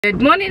Good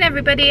morning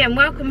everybody and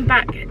welcome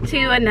back to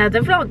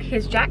another vlog.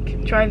 Here's Jack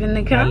driving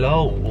the car.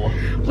 Hello.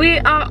 We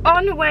are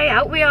on the way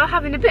out. We are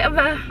having a bit of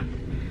a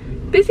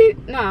busy,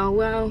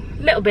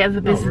 little bit of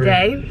a busy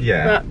day.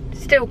 Yeah. But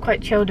still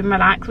quite chilled and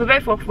relaxed. We're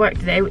both off work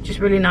today, which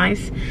is really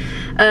nice.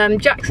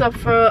 Jack's off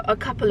for a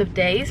couple of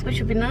days, which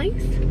will be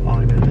nice.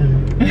 I know.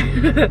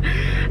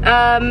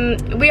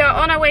 We are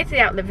on our way to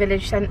the Outlet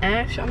Village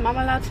Centre. Am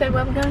I allowed to say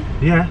where we're going?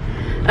 Yeah.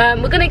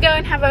 We're going to go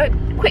and have a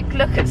quick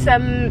look at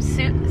some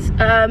suits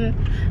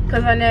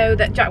because I know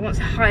that Jack wants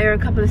to hire a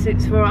couple of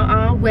suits for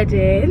our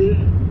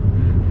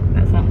wedding.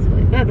 That sounds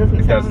weird. That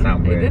doesn't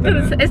sound weird.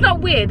 It's not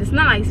weird, it's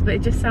nice, but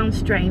it just sounds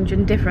strange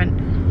and different.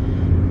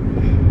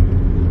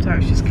 Sorry,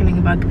 it's just killing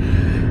a bug.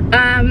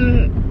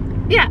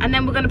 Yeah, and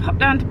then we're going to pop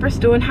down to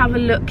Bristol and have a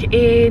look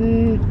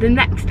in the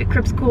next at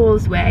Cribbs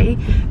Causeway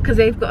because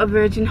they've got a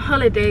Virgin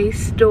Holidays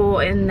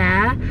store in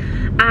there,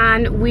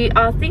 and we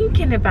are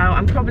thinking about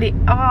and probably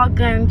are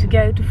going to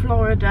go to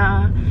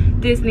Florida,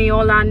 Disney,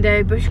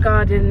 Orlando, Busch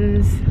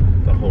Gardens,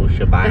 The whole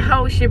shebang. The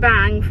whole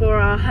shebang for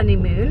our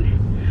honeymoon,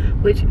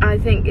 which I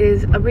think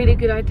is a really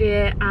good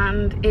idea,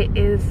 and it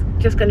is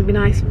just going to be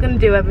nice. We're going to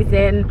do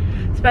everything,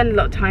 spend a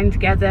lot of time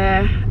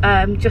together,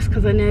 just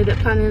because I know that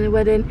planning a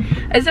wedding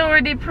has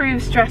already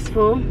proved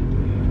stressful.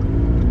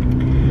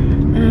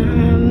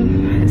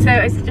 So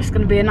it's just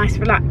going to be a nice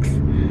relax.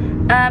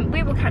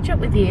 We will catch up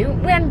with you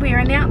when we're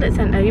in the outlet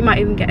centre. You might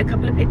even get a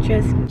couple of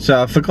pictures.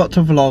 So I forgot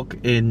to vlog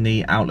in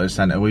the outlet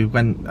centre. We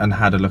went and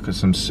had a look at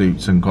some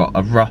suits and got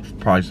a rough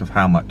price of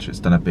how much it's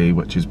going to be,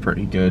 which is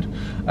pretty good.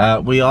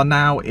 We are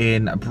now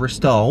in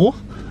Bristol,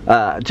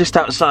 just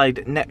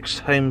outside Next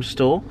Home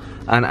Store,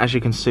 and as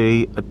you can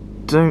see, I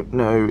don't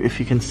know if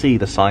you can see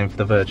the sign for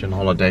the Virgin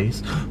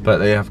Holidays, but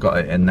they have got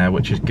it in there,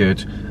 which is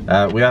good.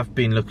 We have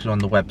been looking on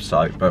the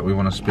website, but we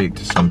want to speak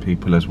to some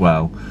people as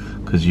well,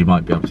 because you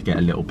might be able to get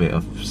a little bit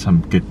of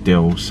some good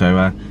deals.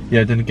 So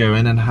yeah, then go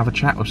in and have a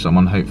chat with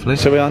someone, hopefully.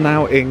 So we are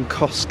now in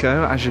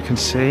Costco, as you can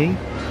see.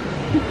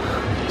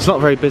 It's not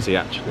very busy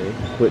actually,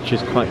 which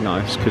is quite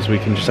nice because we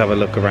can just have a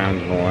look around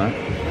and all that.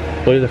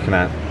 What are you looking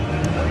at?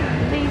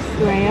 These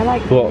three, I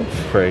like What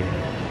three?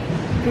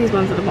 these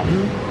ones at the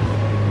bottom.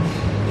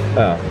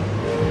 Oh.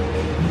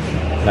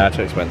 No,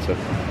 too expensive.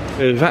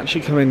 We've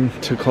actually come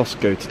into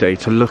Costco today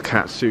to look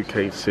at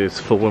suitcases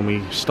for when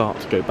we start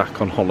to go back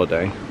on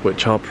holiday,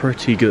 which are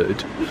pretty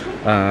good.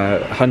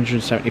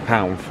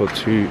 £170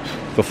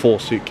 for 4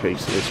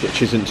 suitcases,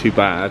 which isn't too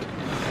bad.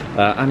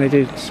 And they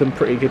did some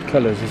pretty good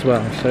colours as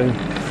well, so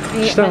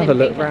just have a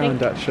look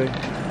around actually.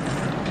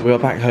 We are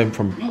back home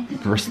from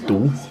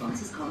Bristol.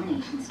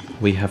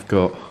 We have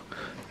got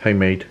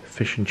homemade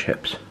fish and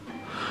chips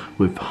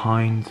with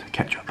Heinz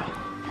ketchup.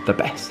 The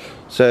best.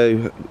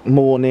 So,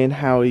 morning,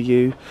 how are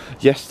you?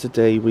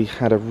 Yesterday we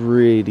had a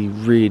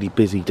really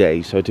busy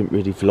day, so I didn't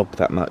really vlog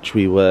that much.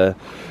 We were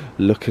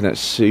looking at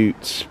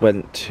suits,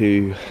 went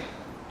to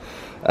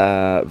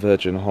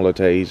Virgin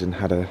Holidays and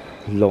had a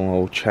long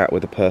old chat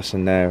with a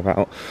person there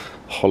about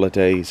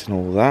holidays and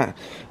all that,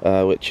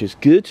 which is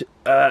good.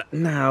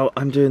 Now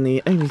I'm doing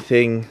the only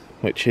thing,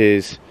 which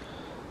is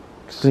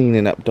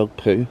cleaning up dog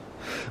poo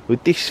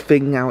with this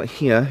thing out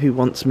here who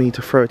wants me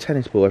to throw a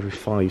tennis ball every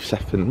 5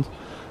 seconds.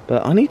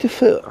 But I need to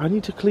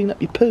clean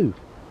up your poo.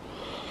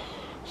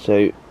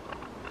 So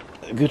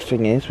the good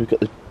thing is we've got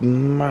this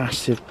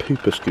massive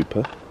pooper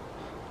scooper,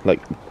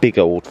 like big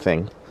old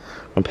thing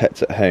from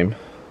Pets at Home,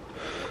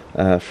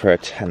 for a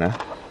tenner,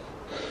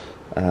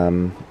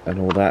 and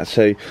all that.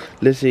 So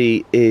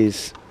Lizzie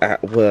is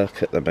at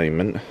work at the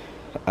moment,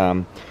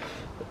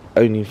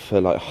 only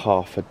for like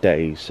half a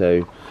day,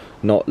 so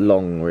not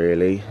long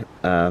really.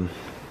 And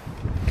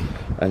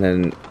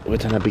then we're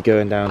gonna be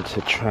going down to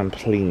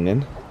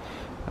trampolining,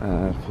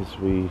 because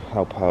we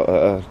help out at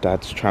her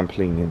dad's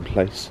trampolining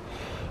place,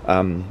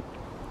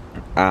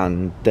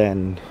 and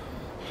then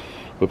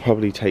we'll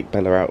probably take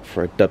Bella out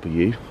for a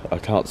W. I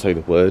can't say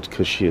the word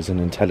because she is an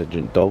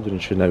intelligent dog and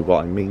she'll know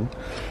what I mean,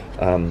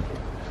 and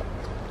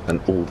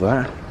all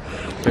that.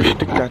 So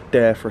stick that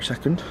there for a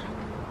second.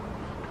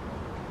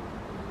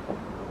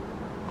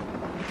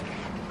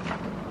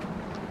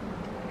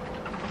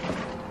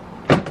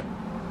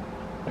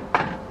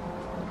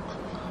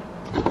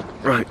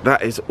 Right,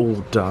 that is all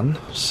done.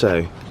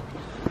 So,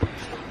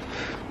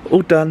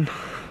 all done.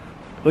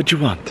 What do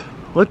you want?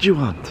 What do you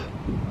want?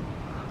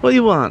 What do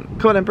you want?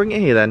 Come on then, bring it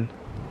here then.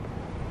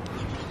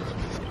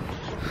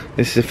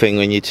 This is the thing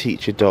when you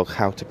teach a dog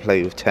how to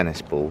play with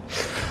tennis ball.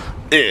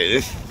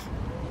 Is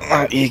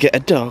you get a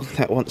dog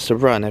that wants to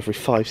run every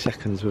 5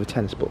 seconds with a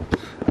tennis ball.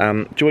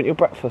 Do you want your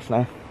breakfast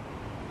now?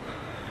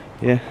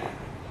 Yeah.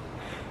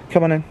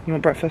 Come on in, you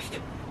want breakfast?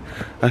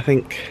 I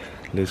think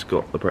Liz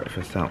got the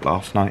breakfast out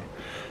last night.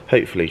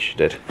 Hopefully she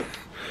did.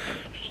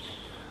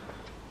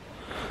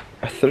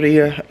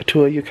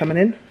 Two of you coming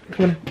in?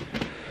 Come on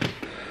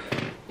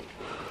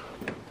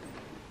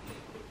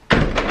in.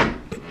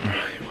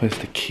 Where's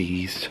the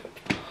keys?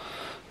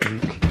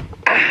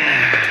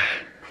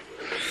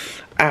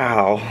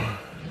 Ow.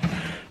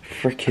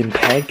 Frickin'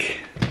 peg.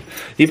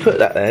 You put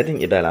that there, didn't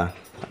you, Bella?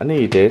 I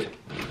knew you did.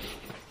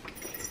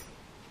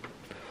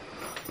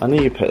 I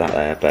knew you put that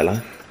there,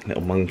 Bella.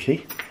 Little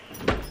monkey.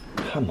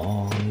 Come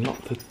on, lock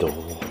the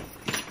door.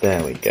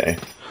 There we go.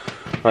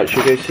 Right,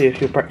 should we go see if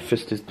your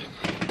breakfast is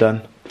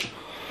done?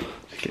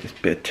 Let's get this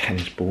bit of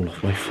tennis ball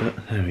off my foot.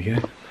 There we go.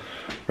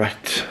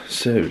 Right,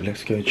 so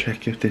let's go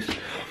check if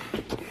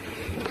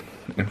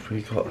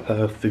we got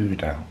her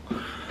food out.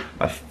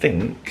 I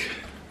think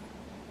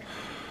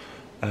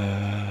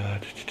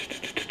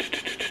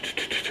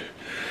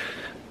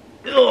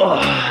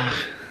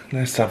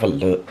let's have a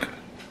look.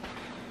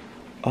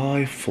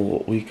 I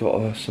thought we got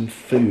her some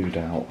food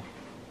out.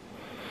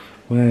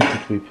 Where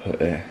did we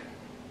put it?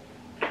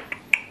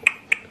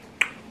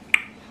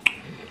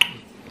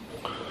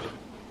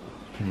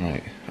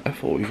 Right, I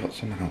thought we got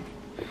some out.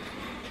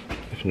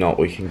 If not,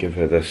 we can give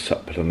her the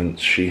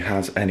supplements she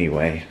has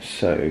anyway.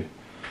 So,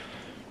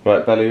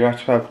 right, Bella, you have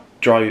to have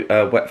dry,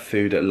 wet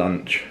food at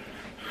lunch.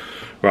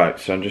 Right,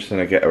 so I'm just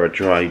gonna get her a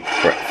dry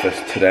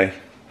breakfast today,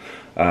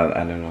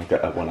 and then I'll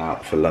get her one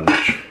out for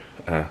lunch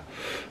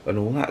and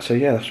all that. So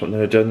yeah, that's what I'm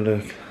gonna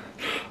do.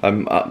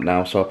 I'm up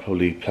now, so I'll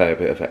probably play a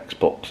bit of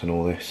Xbox and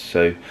all this.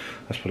 So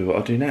that's probably what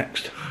I'll do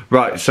next.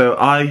 Right, so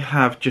I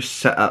have just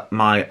set up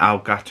my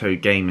Elgato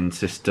gaming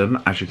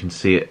system, as you can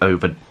see it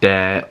over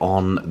there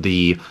on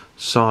the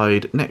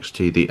side next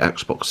to the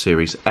Xbox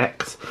Series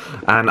X,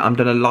 and I'm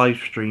gonna live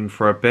stream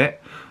for a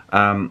bit.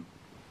 I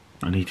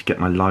need to get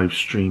my live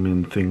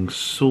streaming thing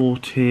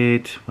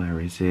sorted.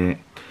 Where is it?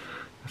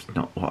 That's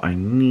not what I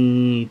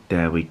need.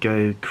 There we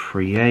go.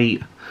 Create.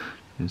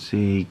 You can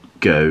see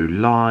go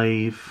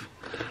live,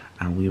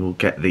 and we will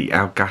get the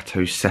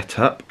Elgato set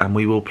up, and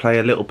we will play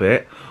a little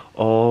bit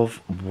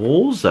of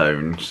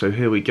Warzone. So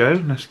here we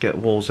go. Let's get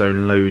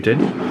Warzone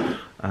loading,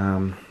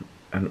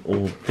 and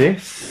all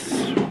this.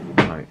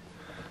 Right,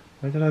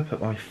 where did I put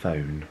my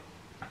phone?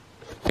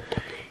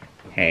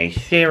 Hey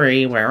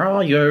Siri, where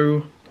are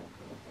you?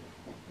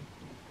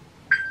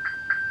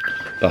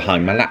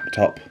 Behind my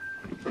laptop.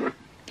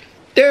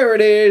 There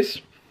it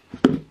is.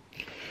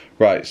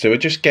 Right, so we're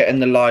just getting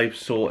the live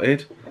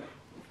sorted,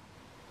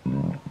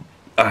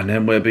 and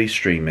then we'll be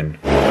streaming.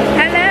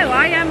 Hello,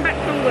 I am back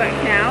from work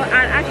now,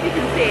 and as you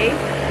can see,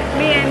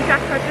 me and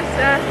Jack are just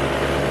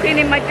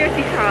cleaning my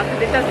dirty car because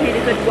it does need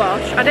a good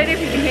wash. I don't know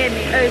if you can hear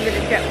me over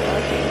the jet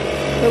wash,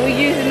 but we're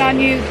using our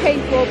new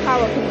K4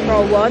 power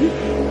control one.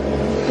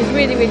 It's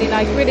really, really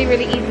nice, really,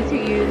 really easy to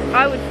use.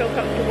 I would feel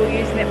comfortable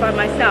using it by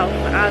myself,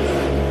 as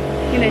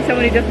you know,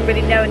 someone who doesn't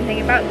really know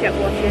anything about jet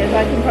washers.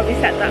 I can probably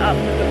set that up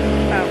for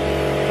about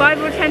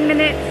 5 or 10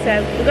 minutes.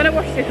 So we're going to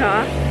wash the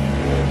car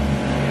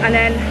and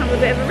then have a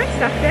bit of a rest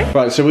after.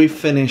 Right, so we've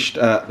finished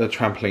the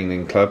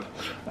trampolining club,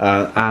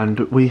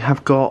 and we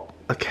have got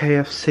a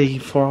KFC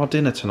for our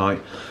dinner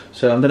tonight.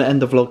 So I'm going to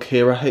end the vlog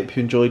here. I hope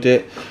you enjoyed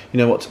it. You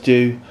know what to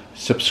do.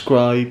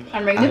 Subscribe.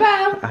 And ring the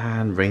bell.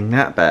 And ring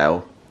that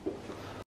bell.